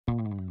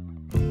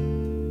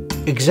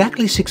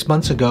Exactly 6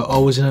 months ago, I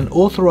was in an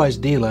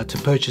authorized dealer to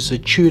purchase a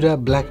Tudor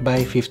Black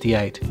Bay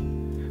 58,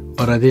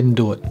 but I didn't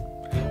do it.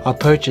 I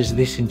purchased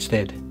this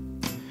instead.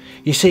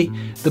 You see,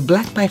 the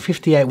Black Bay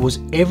 58 was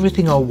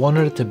everything I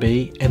wanted it to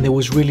be, and there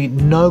was really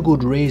no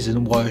good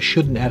reason why I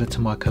shouldn't add it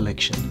to my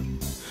collection.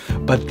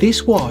 But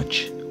this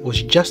watch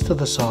was just to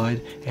the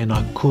side and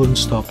I couldn't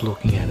stop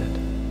looking at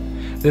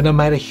it. Then I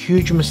made a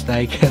huge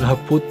mistake and I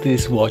put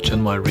this watch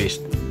on my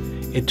wrist.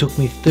 It took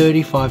me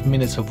 35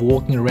 minutes of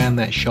walking around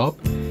that shop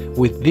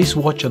with this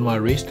watch on my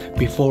wrist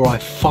before I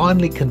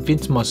finally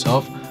convinced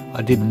myself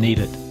I didn't need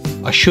it.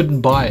 I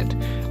shouldn't buy it.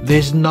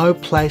 There's no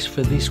place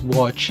for this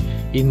watch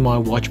in my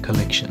watch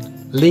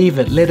collection. Leave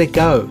it, let it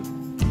go.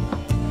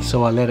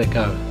 So I let it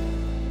go.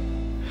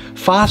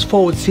 Fast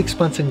forward 6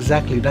 months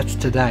exactly, that's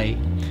today.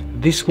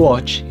 This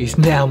watch is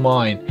now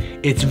mine.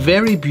 It's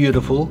very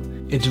beautiful,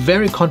 it's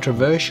very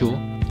controversial.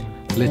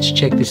 Let's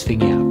check this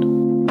thing out.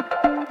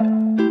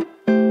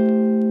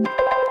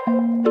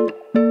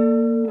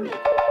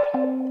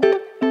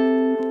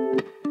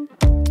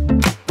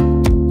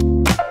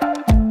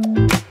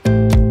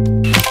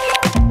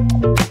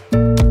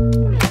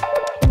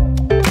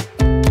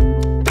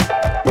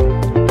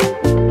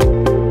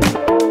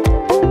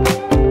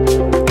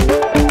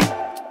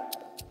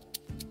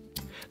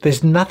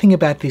 There's nothing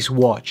about this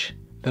watch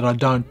that I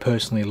don't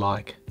personally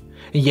like.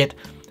 And yet,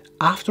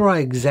 after I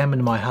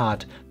examined my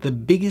heart, the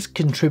biggest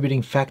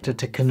contributing factor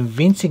to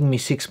convincing me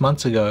 6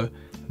 months ago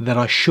that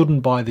I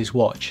shouldn't buy this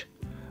watch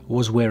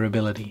was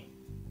wearability.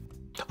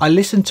 I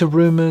listened to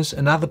rumours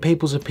and other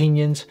people's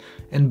opinions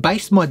and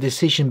based my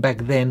decision back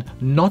then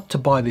not to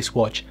buy this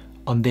watch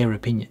on their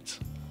opinions.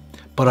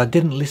 But I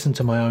didn't listen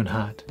to my own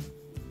heart.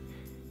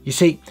 You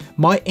see,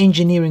 my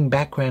engineering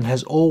background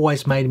has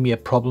always made me a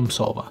problem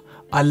solver.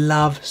 I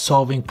love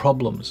solving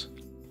problems.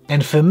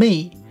 And for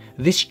me,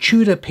 this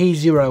Tudor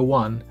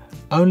P01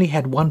 only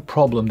had one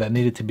problem that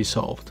needed to be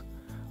solved: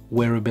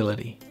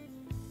 wearability.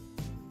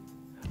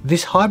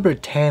 This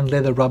hybrid tan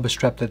leather rubber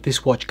strap that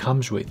this watch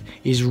comes with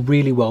is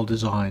really well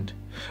designed.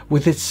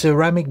 With its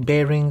ceramic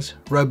bearings,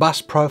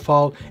 robust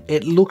profile,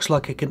 it looks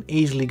like it can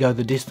easily go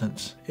the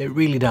distance. It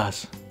really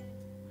does.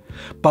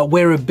 But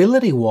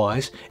wearability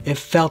wise, it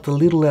felt a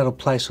little out of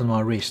place on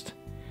my wrist.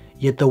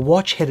 Yet the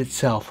watch head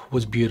itself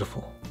was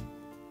beautiful.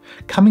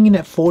 Coming in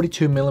at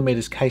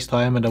 42mm case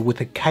diameter with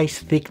a case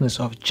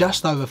thickness of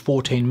just over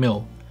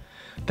 14mm,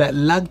 that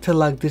lug to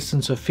lug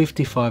distance of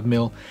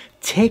 55mm,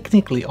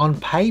 technically on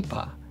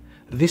paper,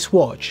 this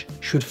watch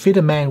should fit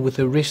a man with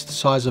a wrist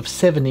size of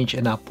 7 inch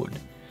and upward.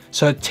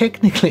 So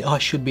technically I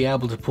should be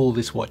able to pull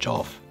this watch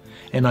off,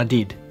 and I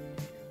did.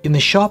 In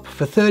the shop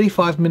for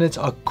 35 minutes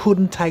I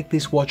couldn't take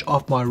this watch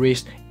off my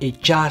wrist,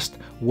 it just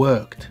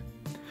worked.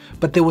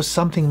 But there was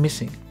something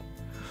missing.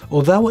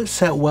 Although it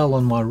sat well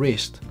on my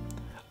wrist,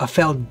 I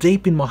felt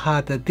deep in my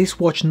heart that this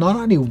watch not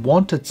only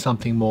wanted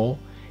something more,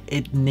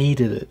 it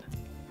needed it.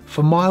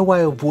 For my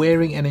way of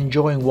wearing and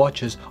enjoying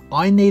watches,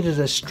 I needed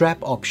a strap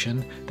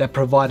option that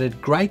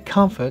provided great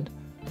comfort,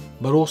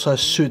 but also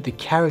suit the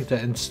character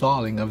and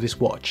styling of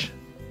this watch.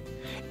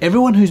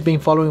 Everyone who's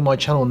been following my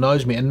channel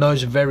knows me and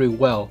knows very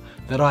well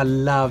that I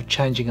love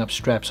changing up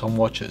straps on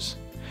watches.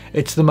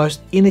 It's the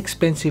most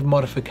inexpensive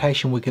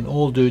modification we can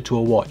all do to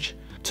a watch,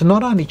 to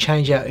not only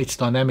change out its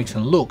dynamics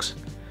and looks,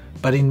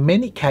 but in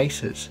many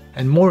cases,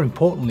 and more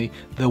importantly,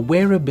 the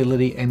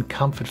wearability and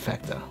comfort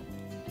factor.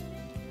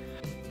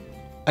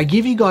 I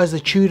give you guys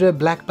the Tudor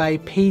Black Bay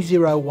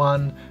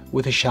P01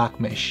 with a shark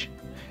mesh.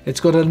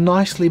 It's got a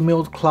nicely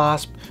milled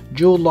clasp,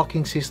 dual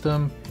locking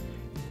system,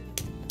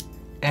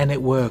 and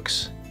it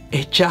works.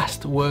 It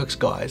just works,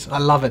 guys. I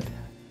love it.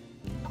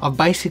 I've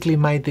basically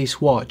made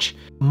this watch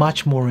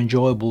much more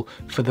enjoyable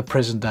for the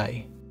present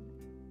day.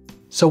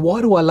 So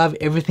why do I love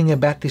everything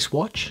about this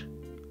watch?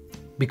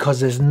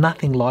 Because there's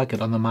nothing like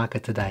it on the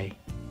market today.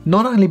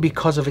 Not only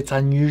because of its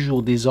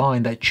unusual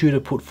design that Tudor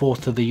put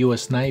forth to the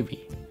US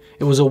Navy.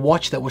 It was a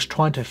watch that was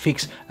trying to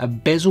fix a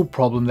bezel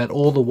problem that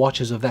all the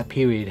watches of that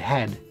period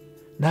had.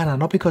 No,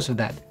 not because of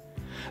that.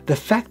 The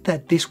fact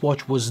that this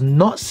watch was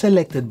not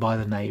selected by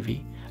the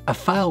Navy, a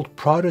failed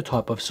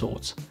prototype of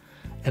sorts,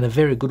 and a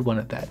very good one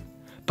at that,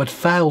 but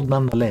failed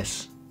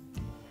nonetheless.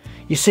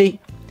 You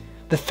see,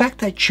 the fact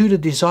that Tudor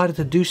decided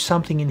to do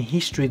something in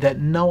history that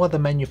no other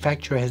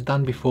manufacturer has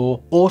done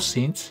before or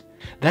since,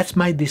 that's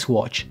made this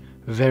watch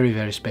very,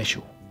 very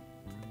special.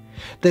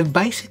 They've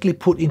basically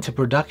put into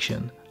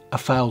production a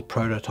failed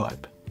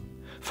prototype.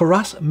 For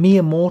us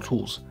mere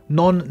mortals,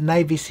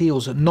 non-Navy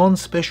SEALs,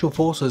 non-Special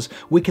Forces,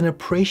 we can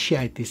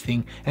appreciate this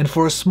thing, and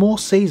for a small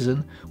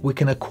season we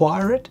can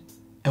acquire it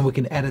and we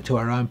can add it to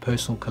our own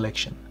personal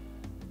collection.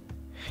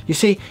 You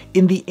see,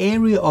 in the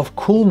area of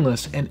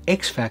coolness and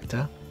X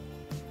factor,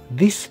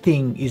 this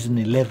thing is an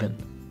 11.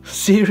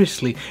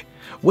 Seriously,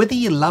 whether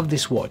you love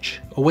this watch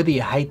or whether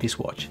you hate this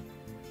watch,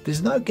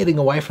 there's no getting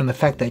away from the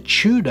fact that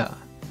Tudor,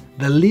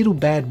 the little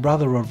bad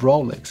brother of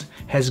Rolex,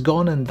 has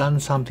gone and done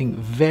something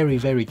very,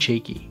 very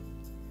cheeky.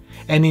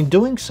 And in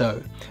doing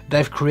so,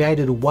 they've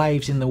created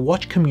waves in the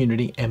watch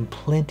community and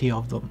plenty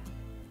of them.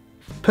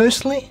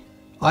 Personally,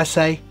 I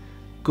say,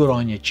 Good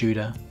on you,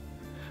 Tudor.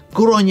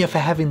 Good on you for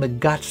having the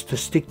guts to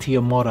stick to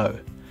your motto.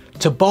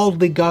 To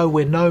boldly go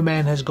where no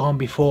man has gone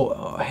before.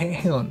 Oh,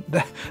 hang on,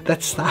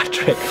 that's Star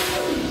Trek.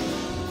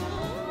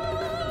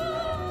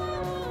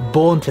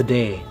 Born to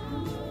dare.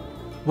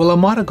 Well, I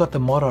might have got the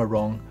motto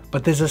wrong,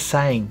 but there's a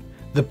saying,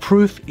 the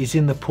proof is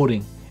in the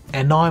pudding,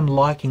 and I'm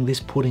liking this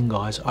pudding,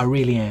 guys, I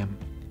really am.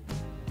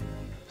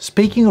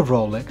 Speaking of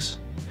Rolex,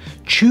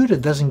 Tudor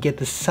doesn't get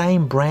the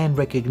same brand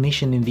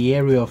recognition in the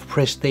area of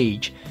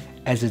prestige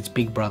as its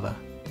big brother.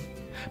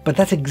 But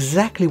that's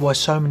exactly why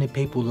so many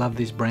people love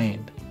this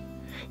brand.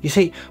 You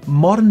see,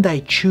 modern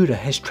day Tudor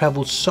has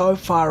travelled so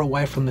far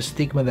away from the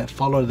stigma that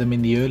followed them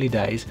in the early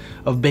days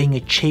of being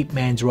a cheap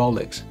man's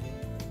Rolex.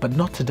 But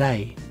not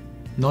today,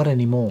 not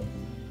anymore.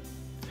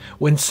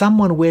 When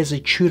someone wears a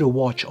Tudor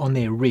watch on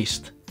their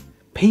wrist,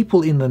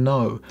 people in the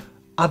know,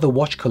 other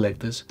watch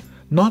collectors,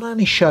 not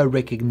only show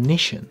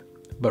recognition,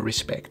 but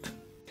respect.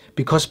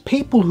 Because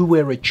people who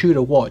wear a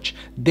Tudor watch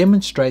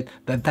demonstrate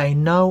that they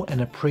know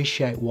and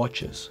appreciate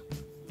watches.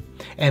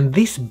 And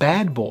this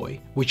bad boy,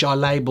 which I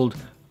labelled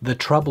the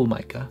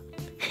troublemaker,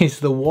 is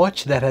the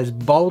watch that has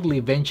boldly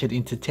ventured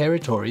into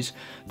territories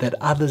that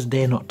others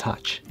dare not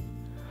touch.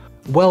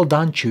 Well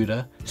done,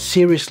 Tudor.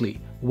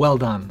 Seriously, well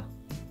done.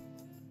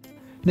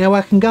 Now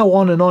I can go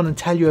on and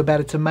tell you about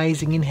its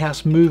amazing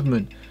in-house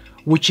movement,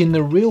 which in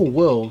the real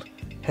world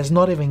has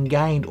not even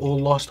gained or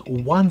lost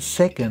 1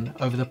 second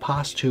over the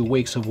past 2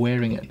 weeks of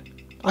wearing it.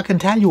 I can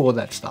tell you all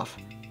that stuff.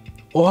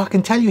 Or I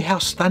can tell you how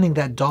stunning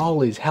that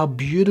dial is, how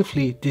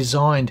beautifully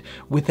designed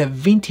with a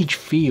vintage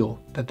feel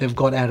that they've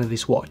got out of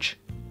this watch.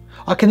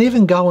 I can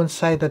even go and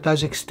say that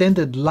those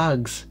extended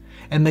lugs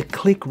and the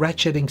click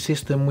ratcheting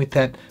system with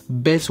that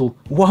bezel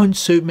won't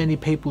suit many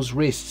people's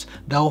wrists.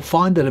 They'll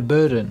find it a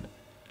burden.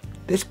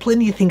 There's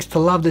plenty of things to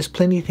love, there's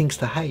plenty of things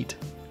to hate.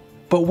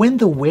 But when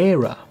the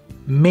wearer,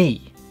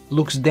 me,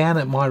 looks down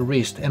at my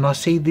wrist and I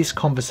see this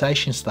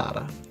conversation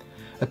starter,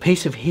 a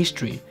piece of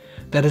history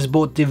that has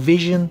brought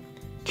division,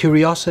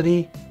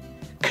 curiosity,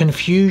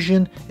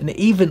 confusion, and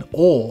even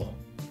awe,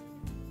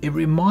 it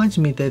reminds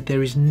me that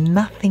there is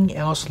nothing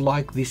else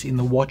like this in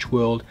the watch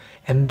world,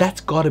 and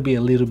that's got to be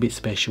a little bit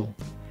special,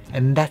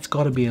 and that's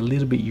got to be a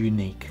little bit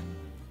unique.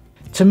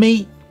 To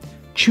me,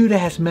 Tudor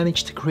has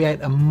managed to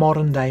create a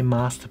modern day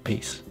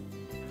masterpiece.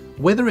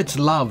 Whether it's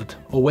loved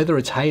or whether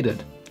it's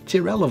hated, it's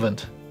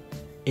irrelevant.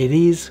 It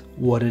is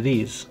what it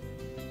is.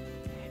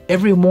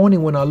 Every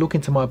morning when I look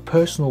into my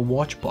personal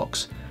watch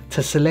box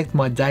to select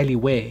my daily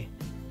wear,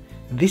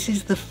 this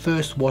is the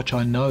first watch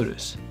I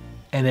notice,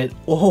 and it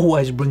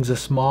always brings a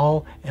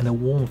smile and a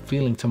warm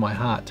feeling to my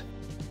heart.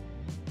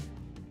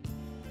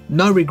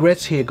 No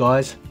regrets here,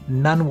 guys,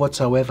 none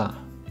whatsoever.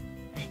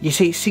 You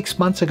see, 6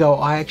 months ago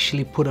I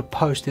actually put a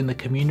post in the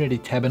community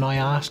tab and I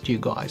asked you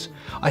guys.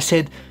 I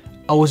said,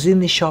 I was in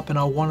this shop and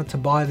I wanted to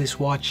buy this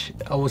watch.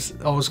 I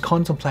was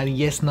contemplating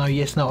yes, no,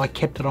 yes, no. I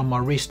kept it on my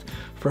wrist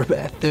for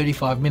about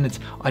 35 minutes.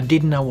 I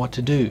didn't know what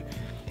to do.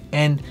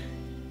 And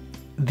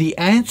the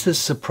answers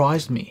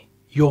surprised me.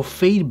 Your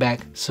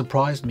feedback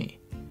surprised me.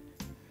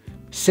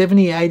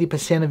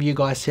 70–80% of you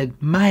guys said,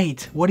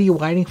 mate, what are you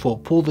waiting for?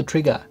 Pull the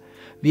trigger.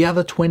 The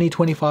other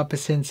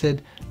 20–25%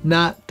 said,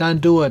 nah,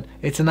 don't do it.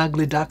 It's an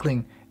ugly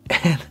duckling.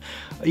 And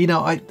you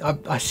know,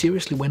 I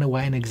seriously went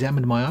away and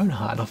examined my own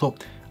heart. I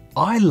thought,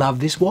 I love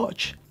this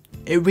watch.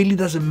 It really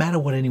doesn't matter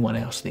what anyone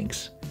else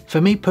thinks. For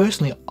me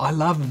personally, I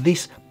love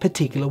this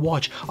particular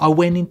watch. I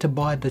went in to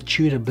buy the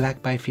Tudor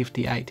Black Bay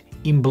 58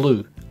 in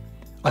blue.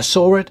 I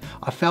saw it,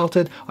 I felt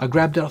it, I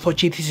grabbed it, I thought,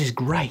 gee, this is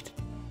great.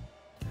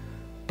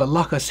 But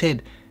like I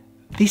said,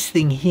 this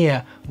thing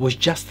here was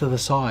just to the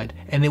side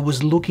and it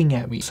was looking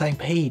at me saying,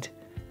 Pete,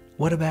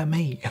 what about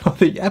me? And I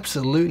think,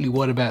 absolutely,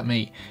 what about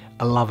me?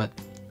 I love it,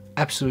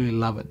 absolutely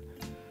love it.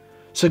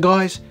 So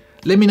guys,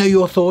 let me know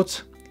your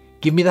thoughts.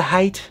 Give me the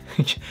hate,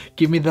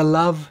 give me the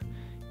love,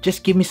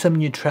 just give me some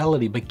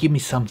neutrality, but give me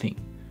something.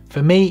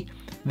 For me,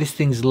 this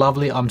thing's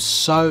lovely. I'm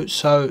so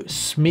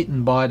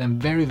smitten by it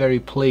and very, very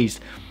pleased.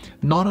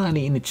 Not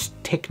only in its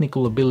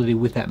technical ability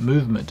with that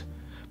movement,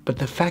 but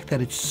the fact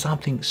that it's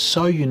something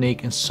so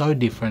unique and so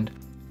different,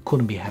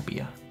 couldn't be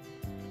happier.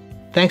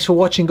 Thanks for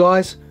watching,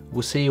 guys.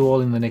 We'll see you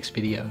all in the next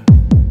video.